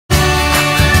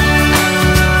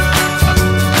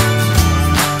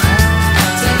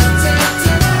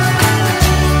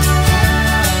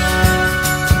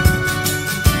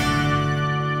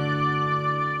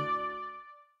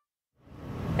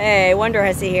Hey,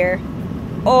 Wonderhussy here.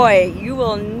 Oi, you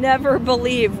will never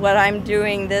believe what I'm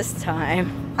doing this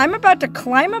time. I'm about to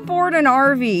climb aboard an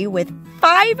RV with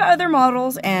 5 other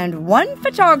models and 1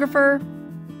 photographer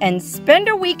and spend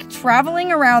a week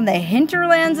traveling around the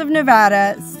hinterlands of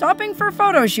Nevada, stopping for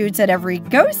photo shoots at every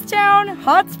ghost town,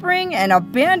 hot spring, and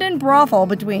abandoned brothel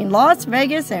between Las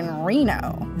Vegas and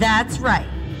Reno. That's right.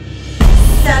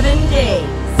 7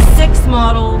 days, 6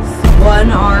 models, 1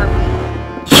 RV.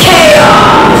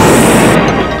 Chaos!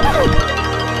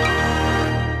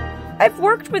 I've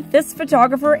worked with this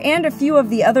photographer and a few of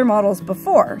the other models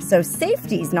before, so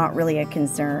safety's not really a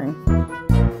concern.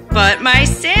 But my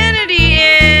sanity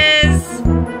is...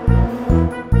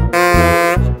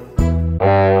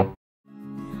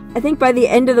 I think by the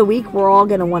end of the week, we're all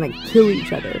gonna want to kill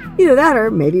each other. Either that or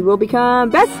maybe we'll become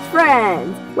best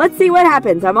friends. Let's see what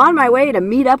happens. I'm on my way to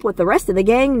meet up with the rest of the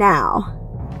gang now.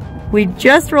 We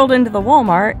just rolled into the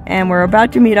Walmart and we're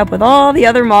about to meet up with all the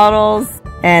other models.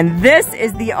 And this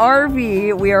is the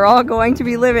RV we are all going to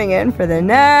be living in for the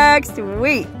next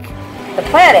week. The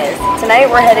plan is, tonight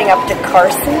we're heading up to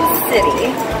Carson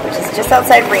City, which is just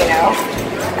outside Reno.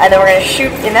 And then we're going to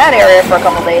shoot in that area for a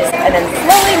couple days and then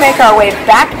slowly make our way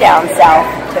back down south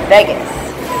to Vegas.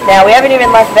 Now, we haven't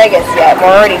even left Vegas yet. We're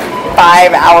already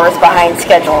 5 hours behind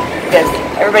schedule because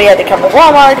everybody had to come to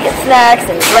Walmart to get snacks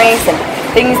and drinks and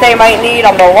things they might need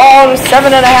on the long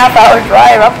 7.5-hour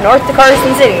drive up north to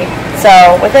Carson City. So,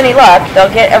 with any luck,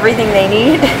 they'll get everything they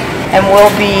need and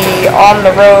we'll be on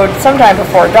the road sometime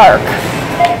before dark.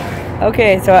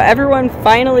 Okay, so everyone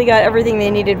finally got everything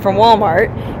they needed from Walmart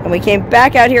and we came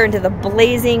back out here into the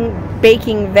blazing,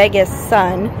 baking Vegas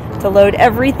sun to load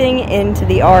everything into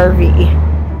the RV.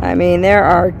 I mean, there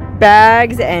are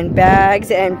bags and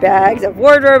bags and bags of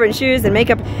wardrobe and shoes and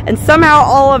makeup, and somehow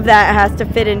all of that has to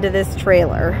fit into this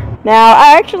trailer. Now,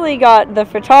 I actually got the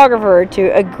photographer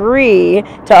to agree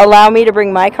to allow me to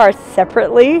bring my car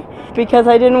separately because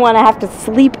I didn't want to have to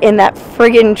sleep in that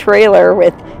friggin' trailer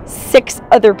with 6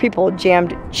 other people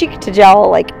jammed cheek to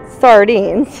jowl like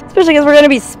sardines. Especially because we're going to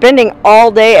be spending all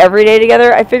day, every day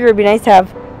together. I figured it'd be nice to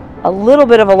have a little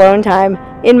bit of alone time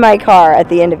in my car at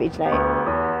the end of each night.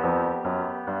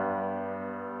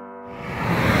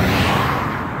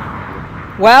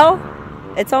 Well,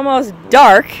 it's almost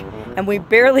dark, and we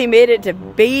barely made it to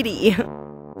Beatty.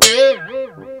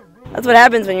 That's what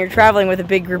happens when you're traveling with a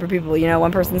big group of people. You know,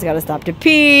 one person's got to stop to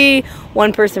pee,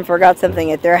 one person forgot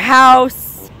something at their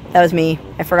house. That was me.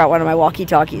 I forgot one of my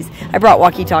walkie-talkies. I brought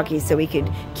walkie-talkies so we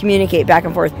could communicate back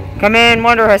and forth. Come in,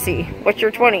 Wonderhussy. What's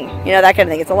your 20? You know, that kind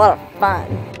of thing. It's a lot of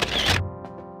fun.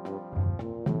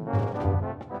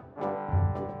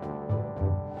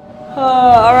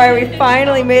 Alright, we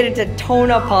finally made it to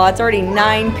Tonopah. It's already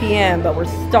 9 p.m., but we're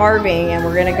starving and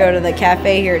we're going to go to the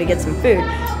cafe here to get some food.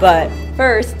 But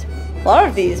first, a lot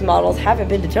of these models haven't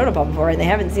been to Tonopah before and they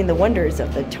haven't seen the wonders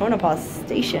of the Tonopah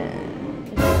station.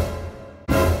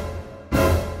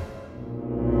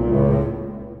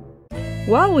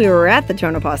 While we were at the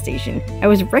Tonopah station, I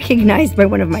was recognized by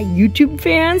one of my YouTube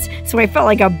fans, so I felt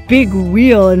like a big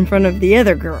wheel in front of the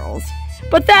other girls.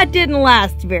 But that didn't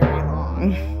last very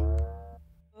long.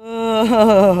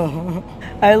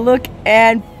 I look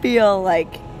and feel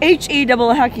like HE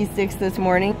double hockey sticks this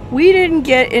morning. We didn't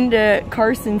get into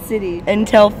Carson City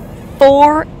until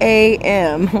 4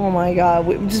 a.m. Oh my god,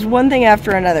 just one thing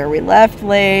after another. We left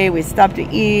late, we stopped to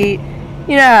eat.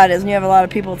 You know how it is when you have a lot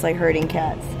of people, it's like herding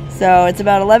cats. So it's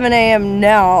about 11 a.m.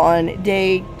 now on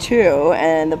day 2,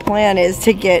 and the plan is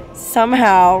to get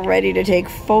somehow ready to take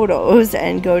photos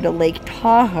and go to Lake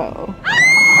Tahoe.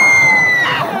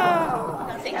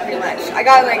 I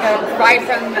got like a ride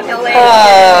from LA.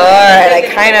 Alright, I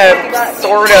kind of,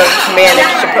 sort of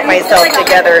managed to put myself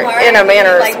together in a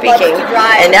manner of speaking.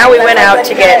 And now we went out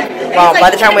to get, well, by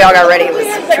the time we all got ready, it was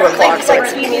 2 o'clock, so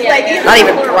it's not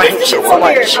even brunch, it's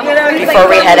lunch, before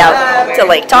we head out to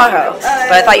Lake Tahoe.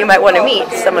 But I thought you might want to meet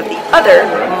some of the other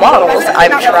models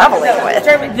I'm traveling with.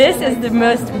 This is the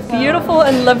most beautiful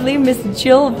and lovely Miss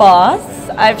Jill Voss.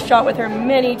 I've shot with her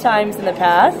many times in the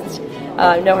past.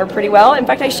 Know her pretty well. In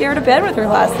fact, I shared a bed with her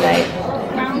last night.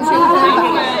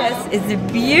 This is the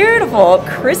beautiful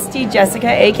Christy Jessica,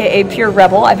 aka Pure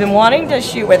Rebel. I've been wanting to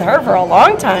shoot with her for a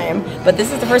long time, but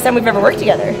this is the first time we've ever worked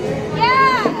together.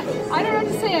 Yeah! I don't know what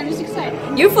to say, I'm just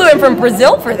excited. You flew in from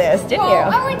Brazil for this, didn't you?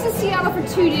 I went to Seattle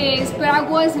for 2 days, but I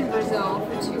was in Brazil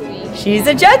for 2 weeks. She's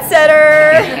a jet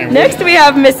setter. Next we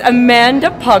have Miss Amanda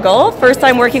Puggle. First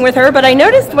time working with her, but I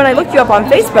noticed when I looked you up on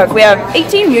Facebook, we have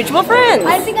 18 mutual friends.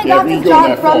 I think I got this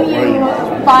job from you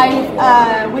by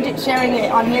Widget sharing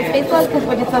it on his Facebook because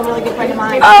Widget's a really good friend of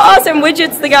mine. Oh, awesome.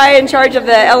 Widget's the guy in charge of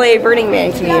the LA Burning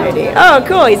Man community. Oh,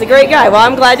 cool. He's a great guy. Well,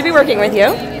 I'm glad to be working with you.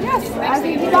 Yes, I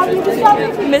think you got me this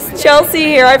job. Miss Chelsea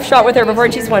here. I've shot with her before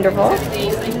and she's wonderful.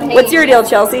 What's your deal,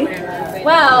 Chelsea?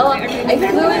 Well, I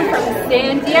flew in from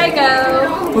San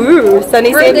Diego. Ooh,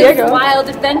 sunny San Diego. For this wild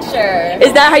adventure.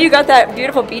 Is that how you got that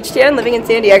beautiful beach tan living in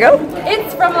San Diego?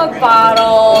 It's from a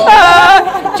bottle.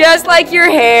 Just like your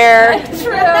hair.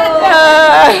 True.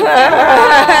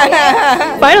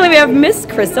 Finally, we have Miss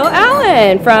Crystal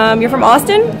Allen. You're from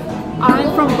Austin?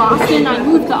 I'm from Boston. I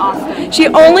moved to Austin. She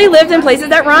only lived in places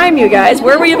that rhyme, you guys.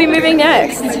 Where will you be moving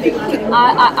next?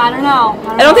 I don't know.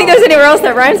 I don't think there's anywhere else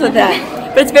that rhymes with that.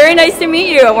 But it's very nice to meet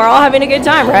you, and we're all having a good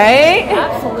time, right?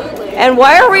 Absolutely. And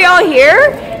why are we all here?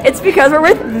 It's because we're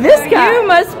with this guy. You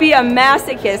must be a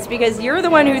masochist because you're the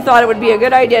one who thought it would be a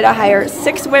good idea to hire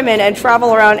 6 women and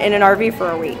travel around in an RV for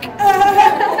a week.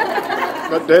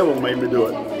 The devil made me do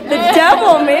it. The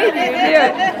devil made you do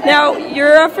it. Now,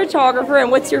 you're a photographer,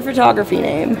 and what's your photography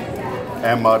name?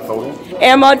 Amod Photo.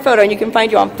 Amod Photo, and you can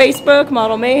find you on Facebook,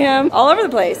 Model Mayhem, all over the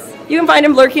place. You can find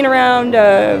him lurking around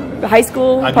high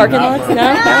school parking lots.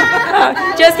 No?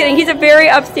 Just kidding. He's a very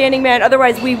upstanding man.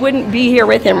 Otherwise, we wouldn't be here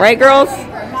with him. Right, girls?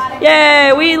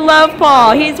 Yay, we love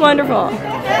Paul. He's wonderful.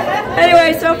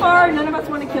 Anyway, so far, none of us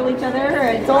want to kill each other.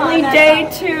 It's only day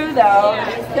 2, though.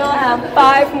 We still have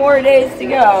 5 more days to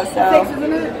go. So 6,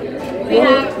 isn't it? We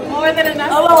have more than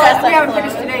enough. Oh, well, we haven't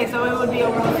finished today, so it would be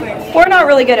over real quick. We're not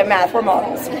really good at math. We're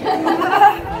models.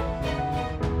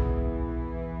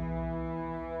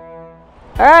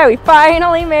 All right, we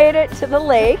finally made it to the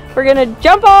lake. We're gonna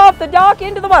jump off the dock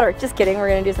into the water. Just kidding, we're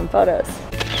gonna do some photos.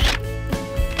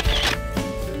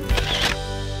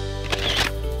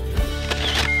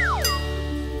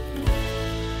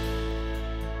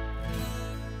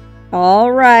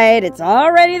 All right, it's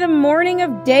already the morning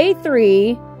of day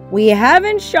 3. We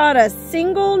haven't shot a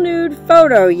single nude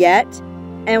photo yet,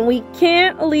 and we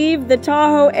can't leave the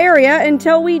Tahoe area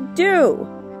until we do.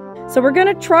 So we're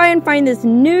gonna try and find this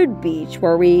nude beach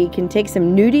where we can take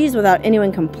some nudies without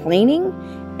anyone complaining,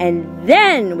 and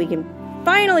then we can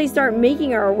finally start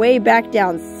making our way back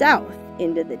down south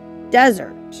into the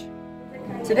desert.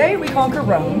 Today we conquer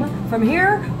Rome. From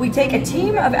here, we take a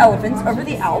team of elephants over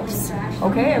the Alps.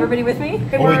 Okay, everybody with me?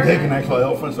 Are we taking actual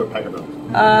elephants or pack of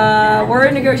them? We're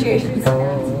in negotiations.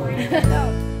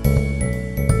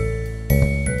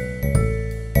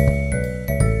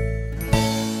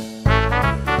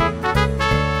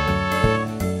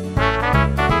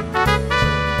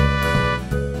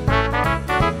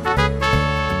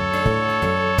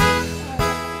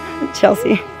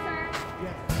 Chelsea.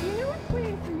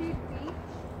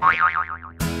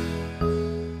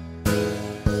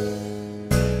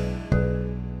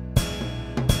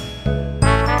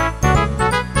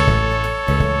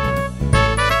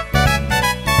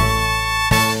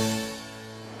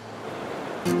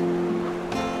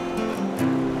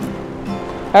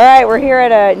 All right, we're here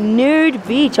at a nude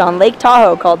beach on Lake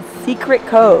Tahoe called Secret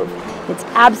Cove. It's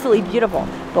absolutely beautiful,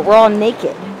 but we're all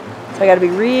naked. So I gotta be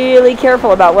really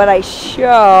careful about what I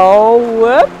show.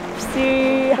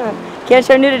 Whoopsie. Can't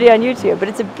show nudity on YouTube, but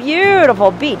it's a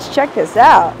beautiful beach. Check this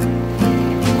out.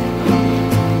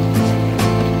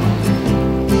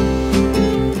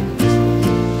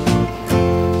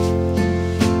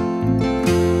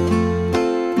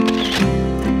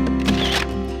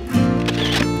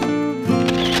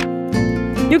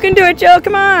 You can do it, Jill.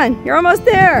 Come on. You're almost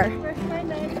there.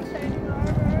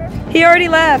 He already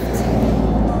left.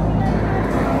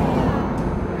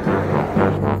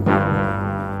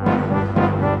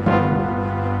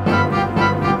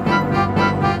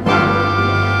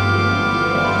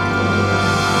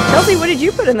 Chelsea, what did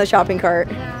you put in the shopping cart?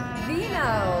 Vino.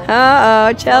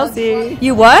 Uh-oh, Chelsea.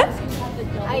 You what?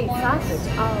 I eat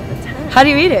sausage all the time. How do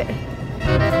you eat it?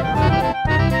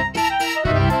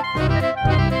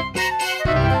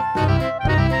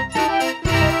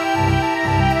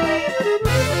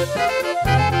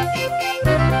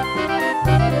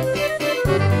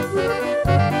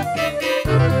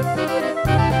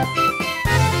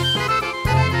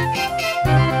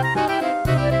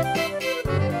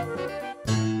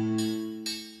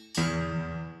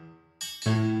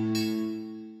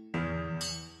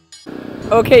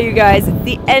 Okay, you guys, it's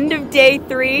the end of day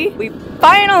 3. We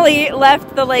finally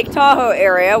left the Lake Tahoe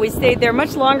area. We stayed there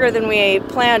much longer than we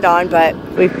planned on, but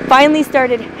we finally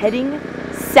started heading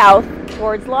south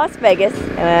towards Las Vegas,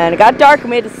 and it got dark and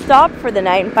we had to stop for the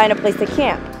night and find a place to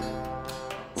camp.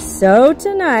 So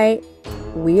tonight,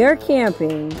 we are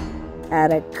camping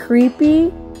at a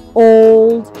creepy,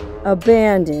 old,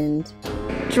 abandoned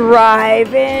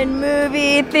drive-in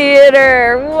movie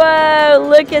theater. Whoa,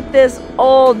 look at this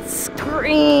old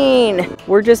screen.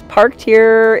 We're just parked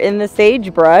here in the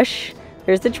sagebrush.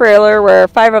 There's the trailer where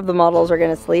 5 of the models are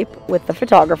gonna sleep with the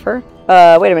photographer.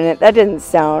 Wait a minute, that didn't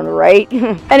sound right.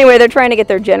 Anyway, they're trying to get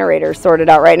their generator sorted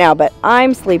out right now, but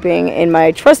I'm sleeping in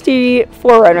my trusty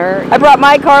 4Runner. I brought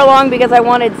my car along because I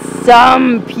wanted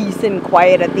some peace and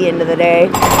quiet at the end of the day.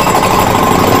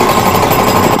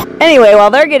 Anyway,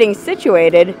 while they're getting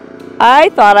situated, I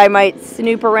thought I might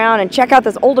snoop around and check out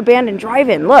this old abandoned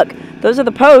drive-in. Look, those are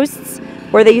the posts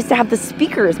where they used to have the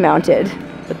speakers mounted.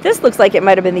 But this looks like it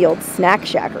might have been the old snack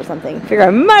shack or something. Figure I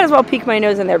might as well peek my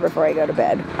nose in there before I go to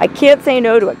bed. I can't say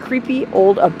no to a creepy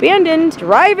old abandoned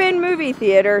drive-in movie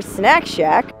theater snack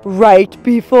shack right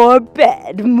before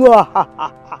bed.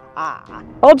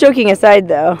 All joking aside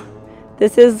though,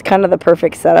 this is kind of the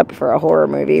perfect setup for a horror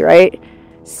movie, right?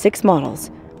 6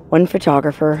 models, 1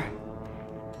 photographer,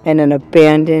 and an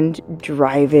abandoned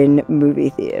drive-in movie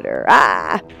theater.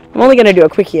 I'm only going to do a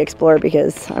quickie explore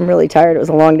because I'm really tired. It was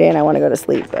a long day and I want to go to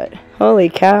sleep, but holy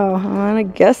cow, I want to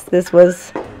guess this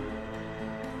was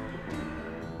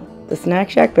the snack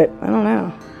shack, but I don't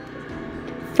know.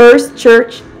 First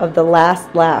church of the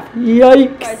last laugh.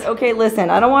 Yikes. Guys, okay, listen,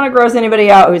 I don't want to gross anybody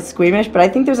out who's squeamish, but I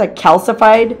think there's a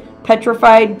calcified,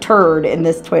 petrified turd in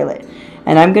this toilet.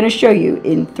 And I'm going to show you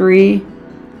in 3,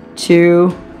 2,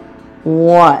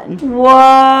 1.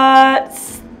 What?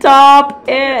 Stop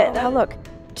it. Oh, look.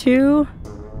 2.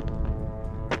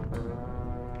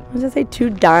 What does it say? 2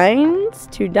 dimes?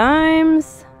 2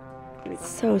 dimes? It's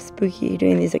so spooky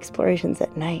doing these explorations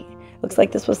at night. Looks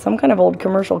like this was some kind of old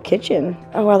commercial kitchen.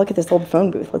 Oh wow, look at this old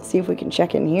phone booth. Let's see if we can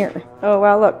check in here. Oh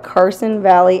wow, look, Carson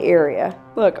Valley area.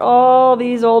 Look, all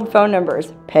these old phone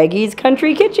numbers. Peggy's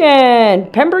Country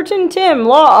Kitchen, Pemberton Tim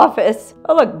Law Office.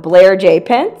 Oh look, Blair J.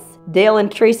 Pence, Dale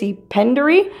and Tracy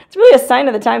Pendery. It's really a sign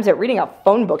of the times that reading a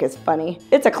phone book is funny.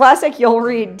 It's a classic you'll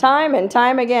read time and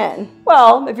time again.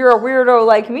 Well, if you're a weirdo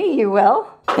like me, you will.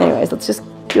 Anyways, let's just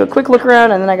do a quick look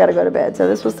around and then I gotta go to bed. So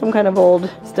this was some kind of old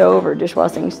stove or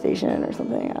dishwashing station or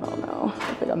something. I don't know.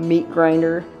 It's like a meat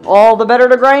grinder. All the better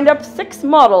to grind up 6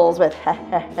 models with.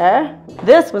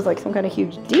 This was like some kind of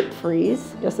huge deep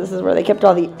freeze. Guess this is where they kept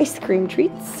all the ice cream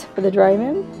treats for the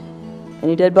drive-in.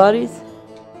 Any dead bodies?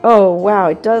 Oh wow,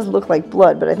 it does look like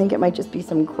blood, but I think it might just be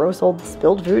some gross old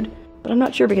spilled food. But I'm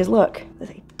not sure because look, there's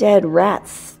a dead rat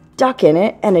stuck in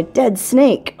it and a dead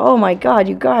snake. Oh my god,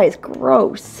 you guys,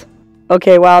 gross.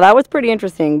 Okay, wow, that was pretty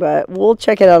interesting, but we'll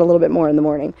check it out a little bit more in the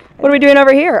morning. What are we doing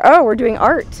over here? Oh, we're doing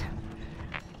art.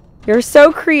 You're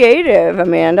so creative,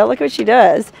 Amanda. Look what she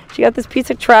does. She got this piece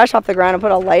of trash off the ground and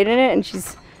put a light in it, and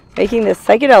she's making this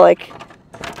psychedelic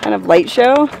kind of light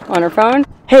show on her phone.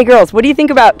 Hey girls, what do you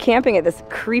think about camping at this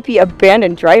creepy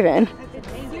abandoned drive-in? It's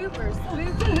super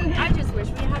spooky. I just wish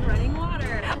we had running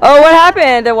water. Oh, what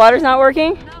happened? The water's not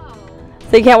working? No.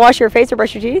 So you can't wash your face or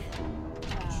brush your teeth?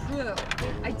 True.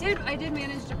 I did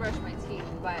manage to brush my teeth,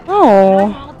 but Oh.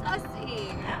 I'm all dusty.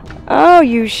 Oh,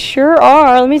 you sure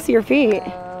are. Let me see your feet.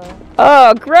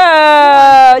 Oh,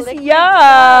 gross.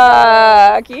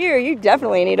 Yuck. You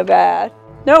definitely need a bath.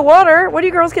 No water? What are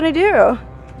you girls gonna do?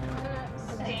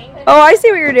 Oh, I see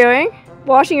what you're doing.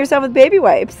 Washing yourself with baby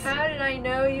wipes. How did I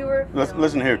know you were?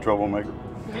 Listen here, troublemaker.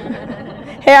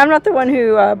 Hey, I'm not the one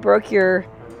who broke your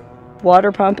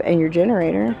water pump and your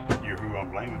generator. You're who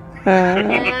I'm blaming.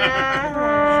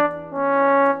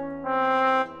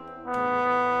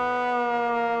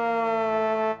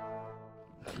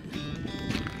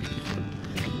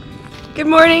 Good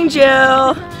morning,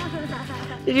 Jill.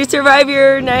 Did you survive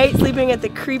your night sleeping at the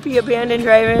creepy abandoned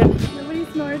drive-in? Nobody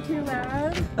snored too loud.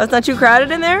 Oh, it's not too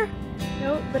crowded in there?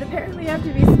 Nope, but apparently you have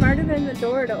to be smarter than the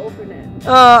door to open it.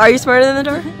 Oh, are you smarter than the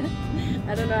door?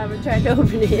 I don't know, I haven't tried to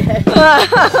open it yet.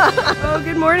 Oh,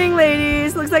 good morning,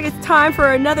 ladies. Looks like it's time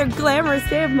for another glamorous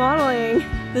day of modeling.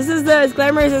 This is as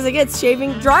glamorous as it gets,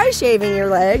 dry shaving your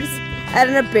legs at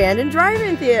an abandoned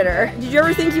drive-in theater. Did you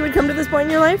ever think you would come to this point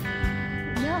in your life?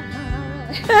 No, not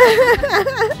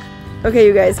really. Okay,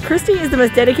 you guys, Christy is the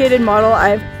most dedicated model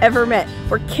I've ever met.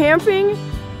 We're camping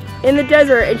in the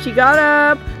desert and she got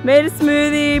up, made a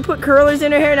smoothie, put curlers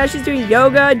in her hair. Now she's doing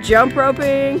yoga, jump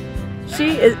roping.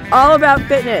 She is all about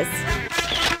fitness.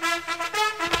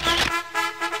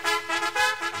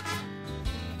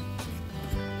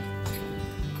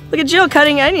 Look at Jill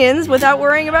cutting onions without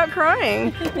worrying about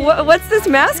crying. What's this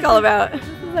mask all about? This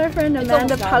is is our friend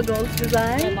Amanda Puggles'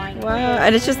 design. Wow,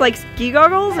 and it's just like ski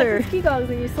goggles, or? Ski goggles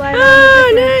that you slide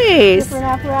on Nice. different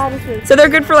apparatuses. So they're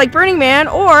good for like Burning Man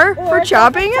or for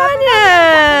chopping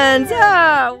onions.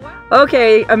 Yeah.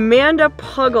 Okay, Amanda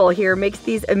Puggle here makes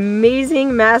these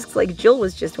amazing masks like Jill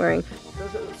was just wearing.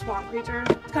 Those are the swamp creature.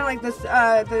 It's kind of like this,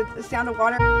 the sound of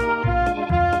water.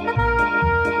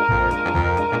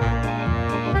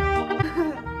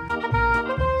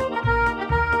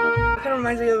 Kind of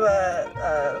reminds me of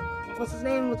what's his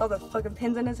name with all the fucking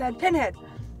pins in his head? Pinhead.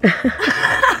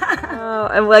 Oh,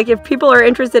 and like if people are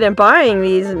interested in buying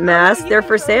these masks, they're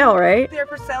for sale, right? They're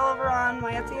for sale over on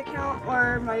my Etsy account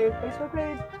or my Facebook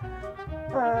page.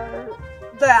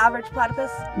 The average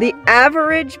platypus. The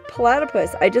average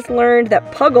platypus. I just learned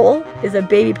that Puggle is a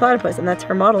baby platypus, and that's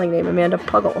her modeling name, Amanda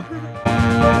Puggle.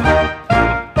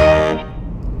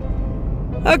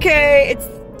 Okay, it's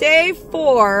day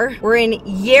 4. We're in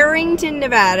Yerington,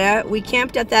 Nevada. We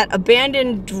camped at that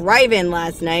abandoned drive-in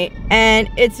last night, and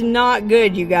it's not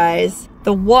good, you guys.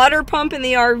 The water pump in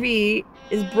the RV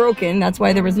is broken. That's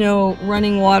why there was no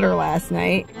running water last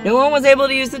night. No one was able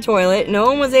to use the toilet. No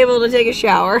one was able to take a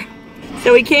shower.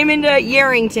 So we came into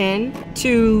Yerington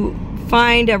to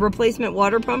find a replacement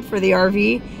water pump for the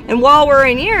RV. And while we're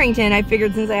in Yerington, I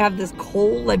figured since I have this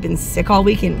cold, I've been sick all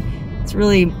week and it's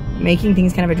really making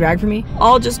things kind of a drag for me,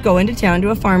 I'll just go into town to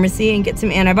a pharmacy and get some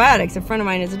antibiotics. A friend of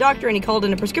mine is a doctor and he called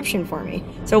in a prescription for me.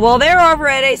 So while they're over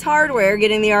at Ace Hardware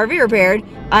getting the RV repaired,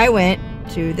 I went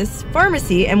to this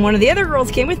pharmacy and one of the other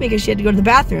girls came with me because she had to go to the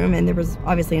bathroom and there was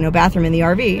obviously no bathroom in the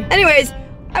RV. Anyways,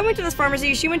 I went to this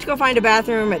pharmacy, she went to go find a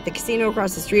bathroom at the casino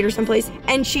across the street or someplace,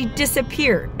 and she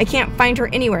disappeared. I can't find her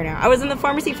anywhere now. I was in the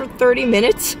pharmacy for 30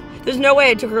 minutes. There's no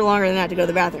way it took her longer than that to go to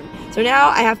the bathroom. So now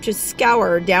I have to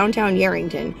scour downtown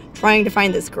Yerington trying to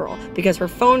find this girl because her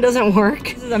phone doesn't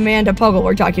work. This is Amanda Puggle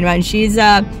we're talking about, and she's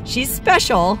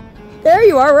special. There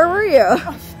you are, where were you?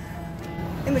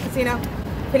 In the casino.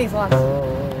 Penny's lost.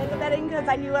 I put that in because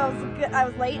I knew I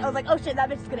was late. I was like, oh shit, that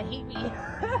bitch is gonna hate me.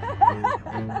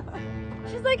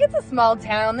 She's like, it's a small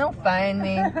town, they'll find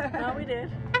me. No, we did.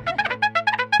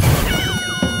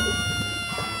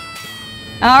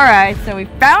 All right, so we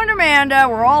found Amanda.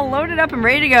 We're all loaded up and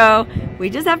ready to go. We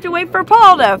just have to wait for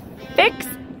Paul to fix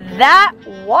that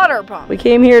water pump. We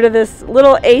came here to this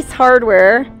little Ace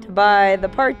Hardware to buy the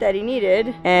part that he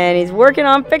needed, and he's working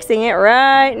on fixing it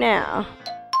right now.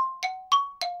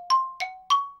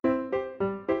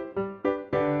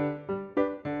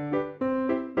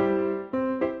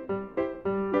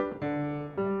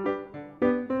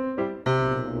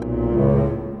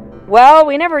 Well,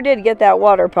 we never did get that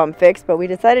water pump fixed, but we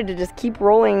decided to just keep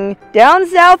rolling down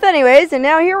south anyways, and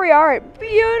now here we are at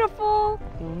beautiful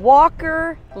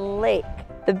Walker Lake.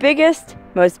 The biggest,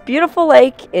 most beautiful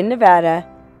lake in Nevada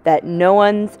that no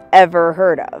one's ever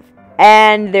heard of.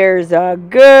 And there's a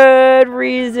good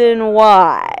reason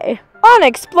why.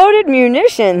 Unexploded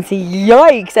munitions,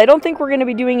 yikes. I don't think we're gonna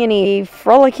be doing any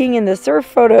frolicking in the surf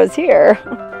photos here.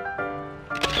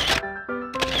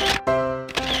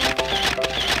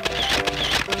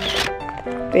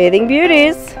 Bathing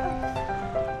beauties.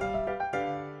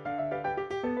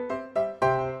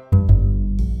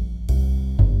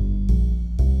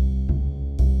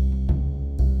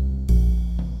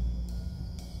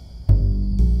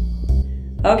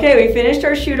 Okay, we finished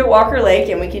our shoot at Walker Lake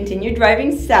and we continued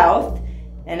driving south,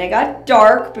 and it got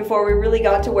dark before we really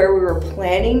got to where we were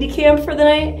planning to camp for the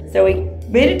night. So we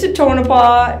made it to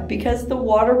Tonopah. Because the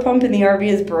water pump in the RV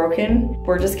is broken,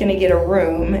 we're just gonna get a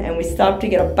room, and we stopped to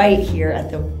get a bite here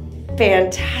at the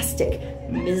fantastic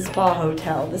Mizpah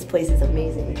Hotel. This place is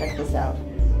amazing, check this out.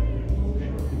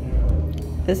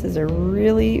 This is a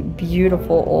really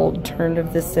beautiful old turn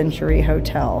of the century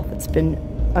hotel that's been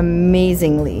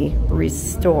amazingly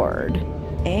restored.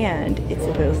 And it's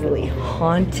supposedly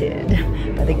haunted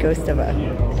by the ghost of I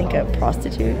think a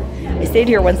prostitute. I stayed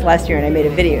here once last year and I made a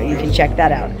video. You can check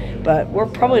that out. But we're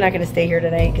probably not going to stay here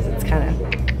tonight because it's kind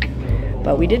of...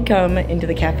 But we did come into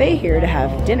the cafe here to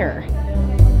have dinner.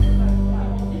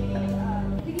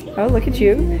 Oh, look at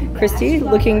you. Christy,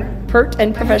 looking pert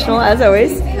and professional as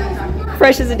always.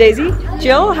 Fresh as a daisy.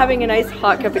 Jill, having a nice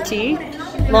hot cup of tea.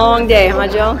 Long day, huh,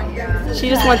 Jill? She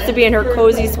just wants to be in her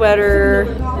cozy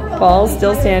sweater. Paul's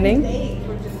still standing.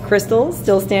 Crystal,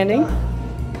 still standing.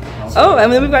 Oh,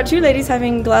 and then we've got two ladies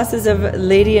having glasses of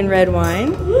Lady in Red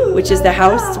wine, which is the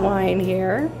house wine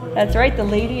here. That's right, the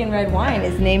Lady in Red wine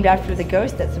is named after the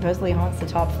ghost that supposedly haunts the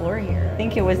top floor here. I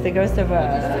think it was the ghost of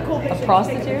a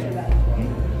prostitute.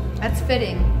 That's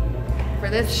fitting for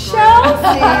this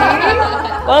Chelsea!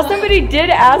 Well, somebody did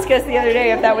ask us the other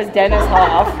day if that was Dennis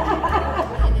Hoff.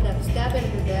 I ended up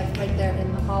stabbing to death right there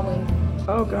in the hallway.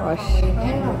 Oh gosh.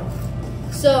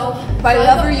 So, by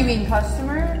lover you mean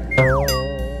customer?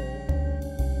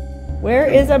 Where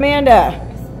is Amanda?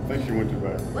 I think she went to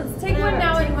bed. Let's take one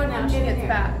now and one when she gets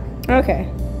back.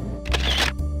 Okay.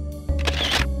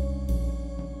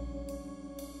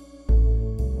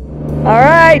 All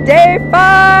right, day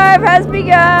 5 has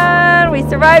begun. We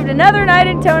survived another night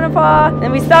in Tonopah.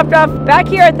 Then we stopped off back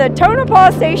here at the Tonopah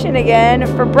station again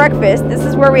for breakfast. This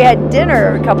is where we had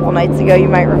dinner a couple nights ago, you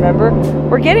might remember.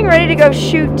 We're getting ready to go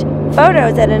shoot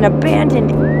photos at an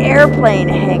abandoned airplane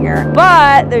hangar.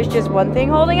 But there's just one thing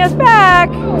holding us back.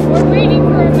 Oh, we're waiting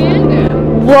for Amanda.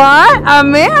 What?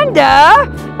 Amanda?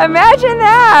 Imagine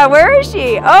that. Where is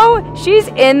she? Oh, she's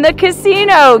in the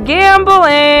casino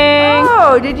gambling.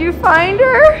 Oh, did you find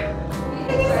her?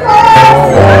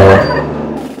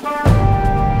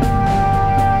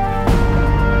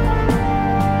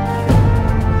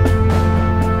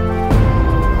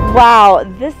 Wow,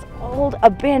 this old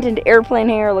abandoned airplane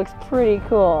hangar looks pretty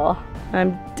cool.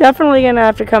 I'm definitely gonna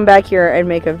have to come back here and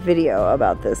make a video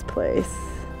about this place.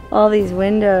 All these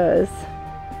windows.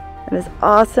 And this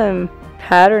awesome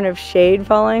pattern of shade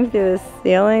falling through the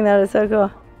ceiling. That is so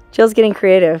cool. Jill's getting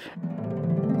creative.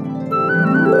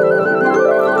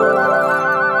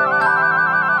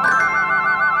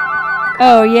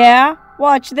 Oh yeah?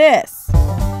 Watch this.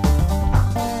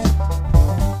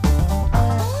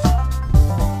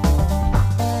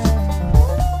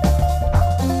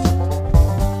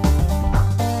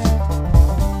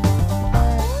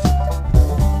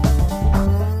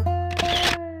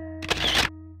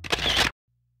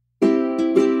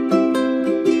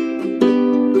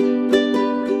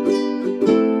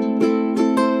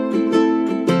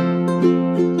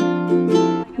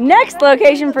 Next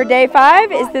location for day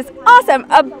 5 is this awesome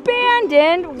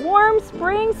abandoned warm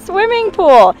spring swimming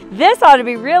pool. This ought to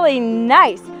be really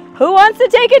nice. Who wants to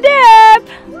take a dip?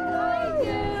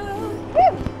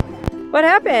 What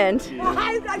happened?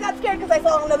 I got scared because I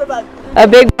saw another bug. A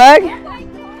big bug?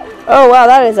 Oh wow,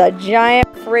 that is a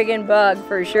giant friggin' bug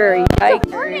for sure. That's a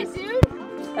hornet, dude.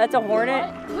 That's a hornet?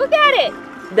 Look at it.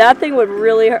 That thing would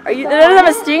really hurt. It doesn't have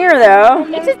a stinger though.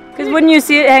 Because wouldn't you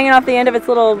see it hanging off the end of its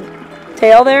little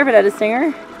tail there if it had a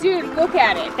stinger? Dude, look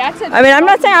at it. That's a. I mean, I'm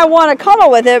not saying I want to cuddle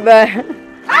with it, but.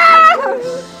 Ah!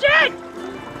 Shit!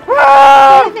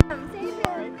 Ah!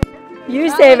 You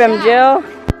save him, Jill.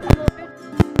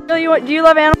 Jill, do you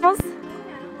love animals?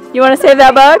 You want to save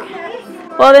that bug?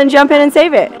 Well, then jump in and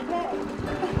save it.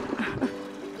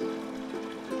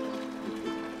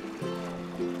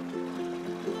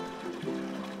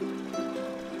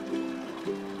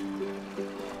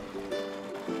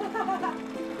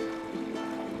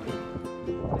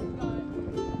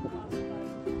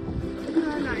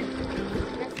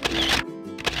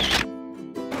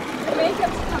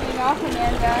 Off,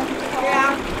 Amanda.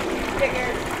 Yeah,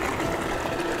 figured.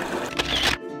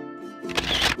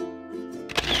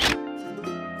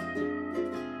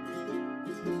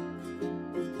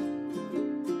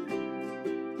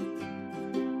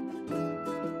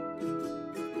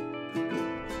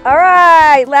 All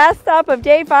right, last stop of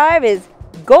day 5 is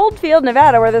Goldfield,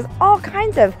 Nevada, where there's all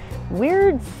kinds of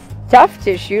weird stuff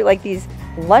to shoot, like these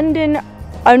London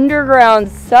underground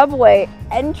subway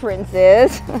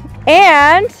entrances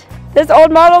and this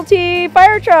old Model T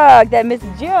fire truck that Miss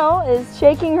Jill is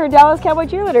shaking her Dallas Cowboy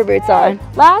cheerleader boots on.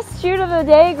 Last shoot of the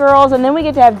day, girls, and then we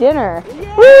get to have dinner.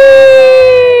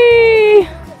 Whee!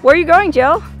 Where are you going,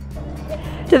 Jill?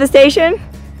 To the station?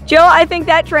 Jill, I think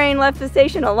that train left the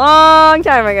station a long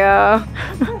time ago.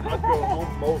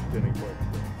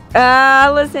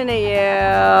 Listen to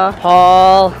you,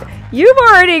 Paul. You've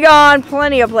already gone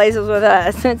plenty of places with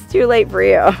us. It's too late for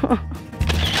you.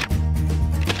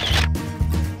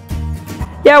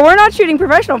 Yeah, we're not shooting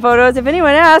professional photos. If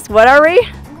anyone asks, what are we?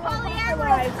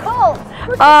 Cult.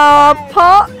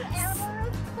 Paul.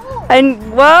 And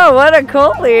whoa, what a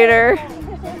cult leader.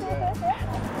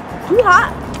 Too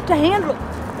hot to handle.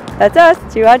 That's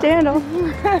us. Too hot to handle.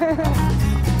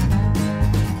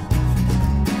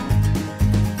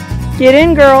 Get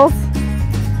in, girls.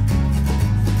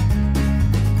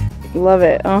 Love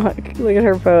it. Oh, look at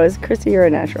her pose. Christy, you're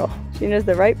a natural. She knows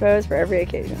the right pose for every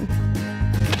occasion.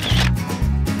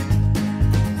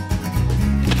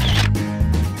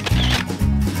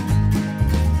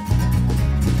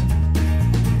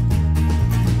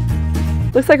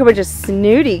 Looks like a bunch of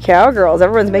snooty cowgirls.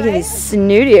 Everyone's making these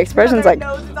snooty expressions like,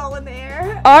 nose is all in the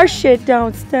air. Our shit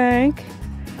don't stink.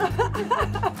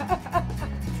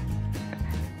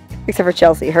 Except for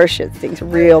Chelsea. Her shit stinks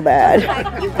real bad.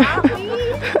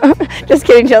 Just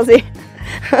kidding, Chelsea.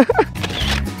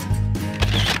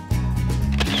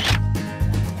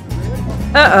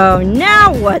 Uh-oh,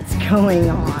 now what's going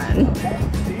on?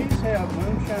 These have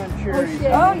moonshine cherries.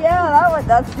 Oh yeah,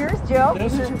 that's yours, Jill.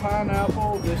 This is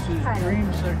pineapple. This is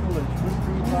dreamsicle. It's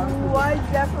fruit pineapple. Oh, I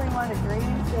definitely want a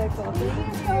dreamsicle.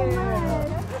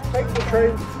 Take the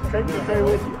tray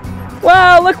with you.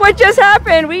 Wow, look what just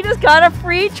happened. We just got a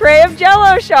free tray of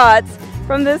Jell-O shots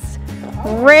from this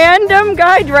random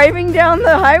guy driving down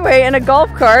the highway in a golf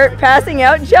cart passing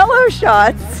out Jell-O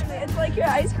shots. It's like your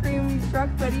ice cream truck,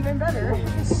 but even better.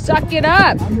 Suck it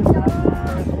up. I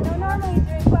don't normally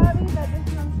drink Bobby, but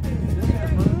this one's sweet. This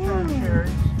has moonshine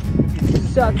cherries.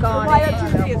 Suck on it.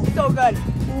 It's so good.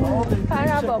 All the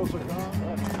Pineapple. dreamsicles are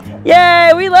gone.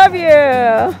 Yay, we love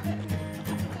you.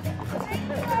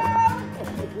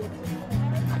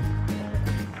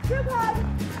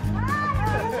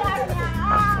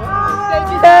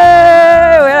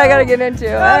 Hey, what I gotta get into?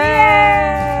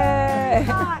 Hey.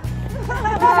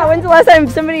 Ah, when's the last time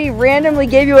somebody randomly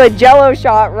gave you a Jell-O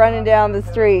shot running down the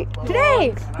street?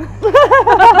 Today.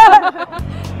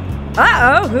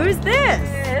 Uh-oh, who's this?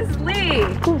 It's Lee.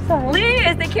 Lee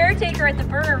is the caretaker at the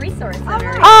Burner Resource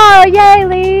Center. Oh, yay,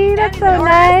 Lee. That's so An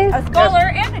nice. artist, a scholar,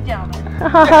 and a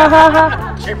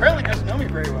gentleman. She apparently doesn't know me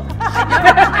very well.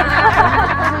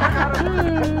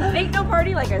 Ain't no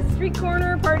party like a street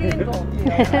corner party in Goldfield.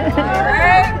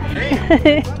 Alright?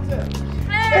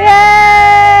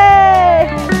 Yay!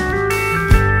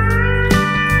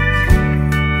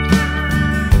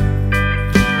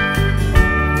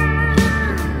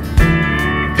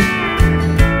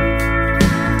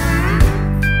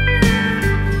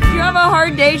 Did you have a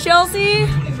hard day, Chelsea?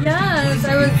 Yes,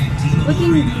 I was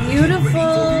looking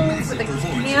beautiful with a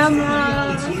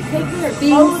camera,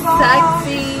 being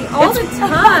sexy all the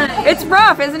time. It's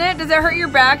rough, isn't it? Does it hurt your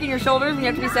back and your shoulders when you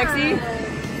have to be sexy?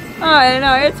 Oh, I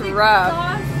know, it's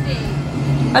rough.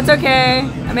 Exhausting. That's okay.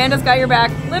 Amanda's got your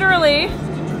back, literally.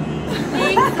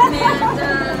 Thanks,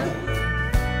 Amanda.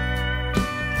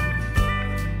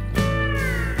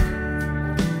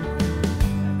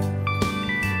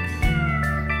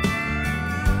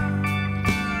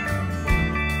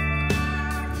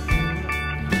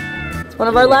 One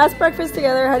of our last breakfasts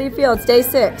together. How do you feel? It's day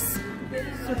 6.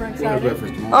 Super excited.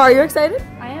 Oh, are you excited?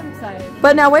 I am excited.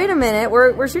 But now wait a minute.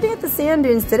 We're shooting at the sand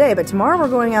dunes today, but tomorrow we're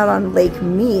going out on Lake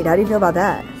Mead. How do you feel about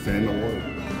that? Sand the water.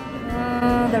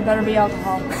 There better be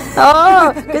alcohol.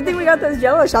 Oh, good thing we got those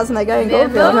Jell-O shots from that guy in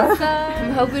Goldfield. Huh? Mimosa.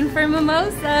 I'm hoping for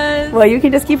mimosas. Well, you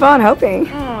can just keep on hoping.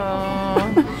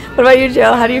 Aww. What about you,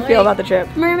 Jill? How do you feel about the trip?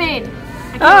 Mermaid.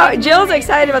 Oh, Jill's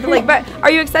excited about the lake, but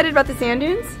are you excited about the sand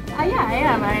dunes? Yeah, I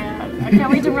am. I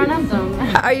can't wait to run up them.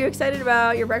 Are you excited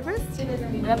about your breakfast?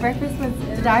 The breakfast was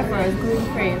to die for. It was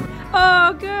gluten-free.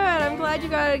 Oh, good. I'm glad you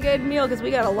got a good meal because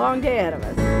we got a long day ahead of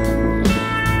us.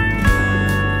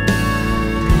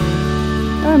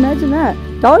 Oh, imagine that.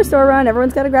 Dollar store run.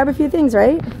 Everyone's got to grab a few things,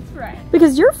 right? Right.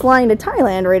 Because you're flying to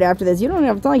Thailand right after this. You don't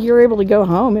have, it's not like you're able to go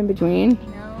home in between.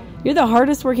 No. You're the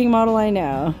hardest working model I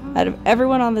know out of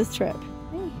everyone on this trip.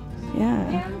 Yeah.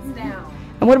 Hands down.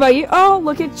 And what about you? Oh,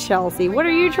 look at Chelsea. What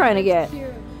are you trying to get?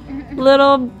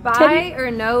 Little Buy teddy- or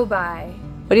no buy?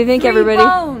 What do you think, Free everybody?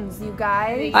 phones, you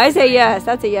guys. I say yes.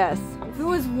 That's a yes. If it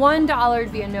was $1,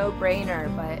 it'd be a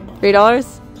no-brainer, but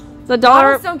 $3? It's a dollar.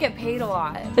 models don't get paid a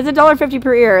lot. It's $1.50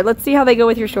 per ear. Let's see how they go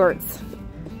with your shorts.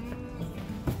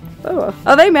 Oh,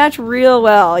 they match real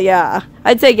well. Yeah,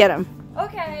 I'd say get them.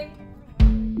 Okay.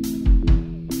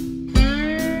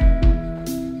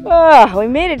 Oh, we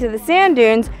made it to the sand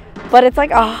dunes, but it's like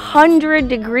 100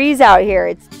 degrees out here.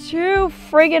 It's too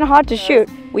friggin' hot to shoot.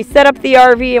 We set up the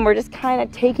RV and we're just kind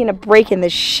of taking a break in the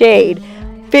shade,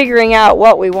 figuring out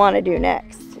what we want to do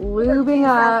next. Lubing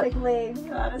up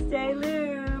Gotta stay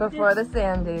lubed. Before the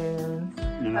sand dunes.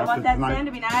 I want that sand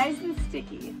to be nice and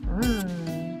sticky.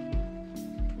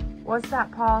 What's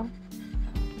that, Paul?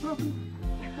 Somebody's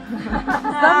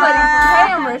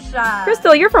camera shot.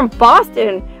 Crystal, you're from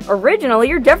Boston originally.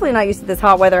 You're definitely not used to this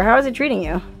hot weather. How is it treating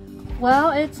you?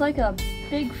 Well, it's like a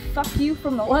big fuck you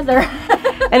from the weather.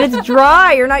 And it's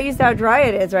dry. You're not used to how dry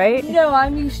it is, right? No,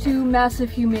 I'm used to massive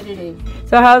humidity.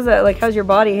 So how's it? Like, how's your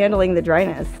body handling the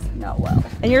dryness? Not well.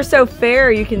 And you're so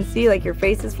fair, you can see like your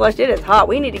face is flushed. It is hot.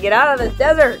 We need to get out of this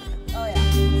desert. Oh yeah.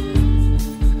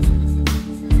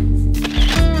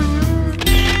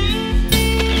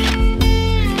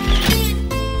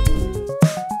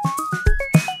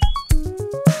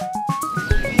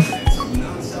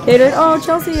 Catered. Oh,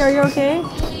 Chelsea, are you okay?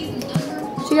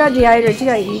 She got dehydrated. She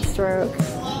got a heat stroke.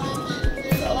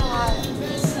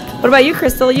 What about you,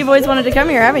 Crystal? You've always wanted to come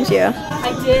here, haven't you?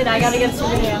 I did. I gotta get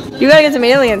some video. You gotta get some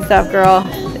alien stuff, girl.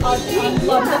 I'm looking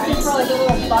for like a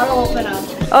little bottle opener.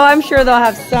 Oh, I'm sure they'll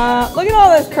have some. Look at all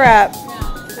this crap.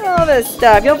 Look at all this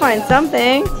stuff. You'll find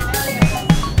something.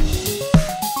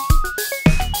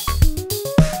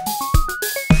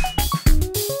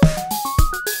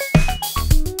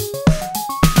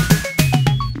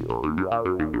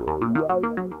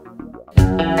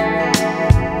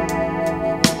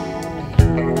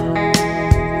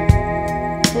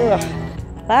 Ugh.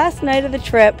 Last night of the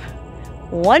trip.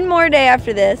 One more day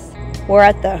after this. We're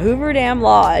at the Hoover Dam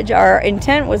Lodge. Our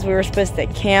intent was we were supposed to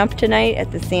camp tonight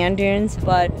at the sand dunes,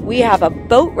 but we have a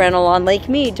boat rental on Lake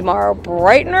Mead tomorrow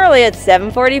bright and early at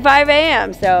 7:45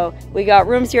 a.m. So we got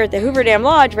rooms here at the Hoover Dam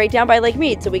Lodge right down by Lake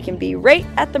Mead, so we can be right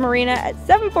at the marina at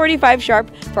 7:45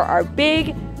 sharp for our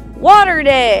big water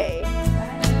day.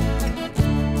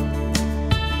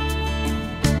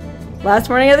 Last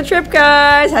morning of the trip,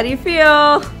 guys. How do you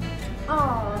feel?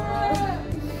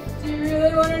 Do you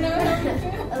really want to know?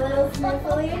 A little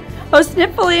sniffly. Oh,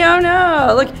 sniffly, oh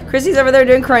no. Look, Chrissy's over there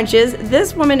doing crunches.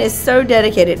 This woman is so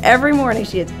dedicated. Every morning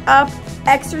she gets up,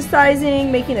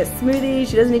 exercising, making a smoothie.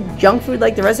 She doesn't eat junk food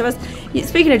like the rest of us.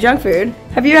 Speaking of junk food,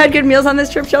 have you had good meals on this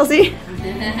trip, Chelsea?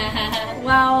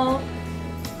 Well,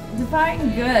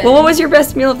 define good. Well, what was your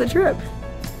best meal of the trip?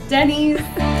 Denny's.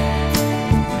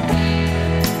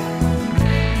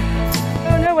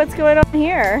 Oh no, what's going on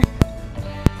here?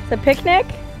 It's a picnic?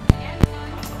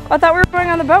 I thought we were going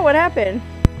on the boat. What happened?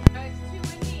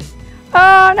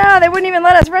 Oh no, they wouldn't even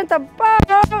let us rent the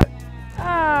boat.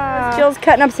 Oh. Jill's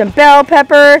cutting up some bell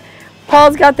pepper.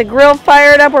 Paul's got the grill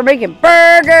fired up. We're making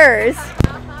burgers.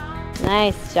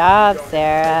 Nice job,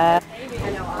 Sarah. I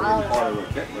know all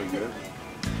of it.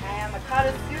 I am a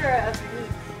connoisseur of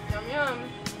meat. Yum yum.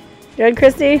 Good,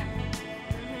 Christy?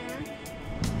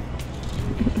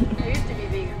 I used to be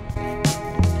vegan.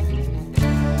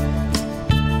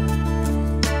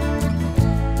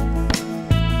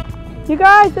 You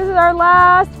guys, this is our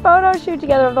last photo shoot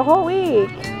together of the whole week.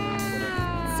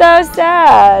 So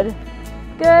sad.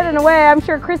 Good in a way. I'm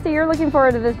sure, Christy, you're looking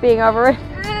forward to this being over.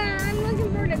 I'm looking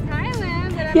forward to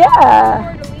Thailand, but I'm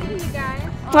Yeah. looking forward to leaving you guys.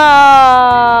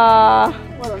 Aww.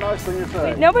 What a nice thing to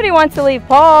say. Nobody wants to leave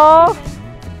Paul.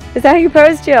 Is that how you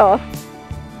pose, Jill?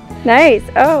 Nice.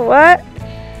 Oh, what?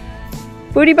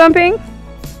 Booty bumping?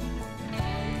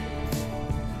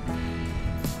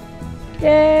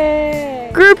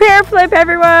 Yay! Group hair flip,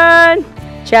 everyone!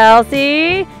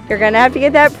 Chelsea, you're gonna have to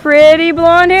get that pretty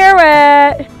blonde hair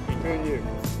wet. Between you.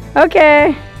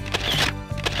 Okay.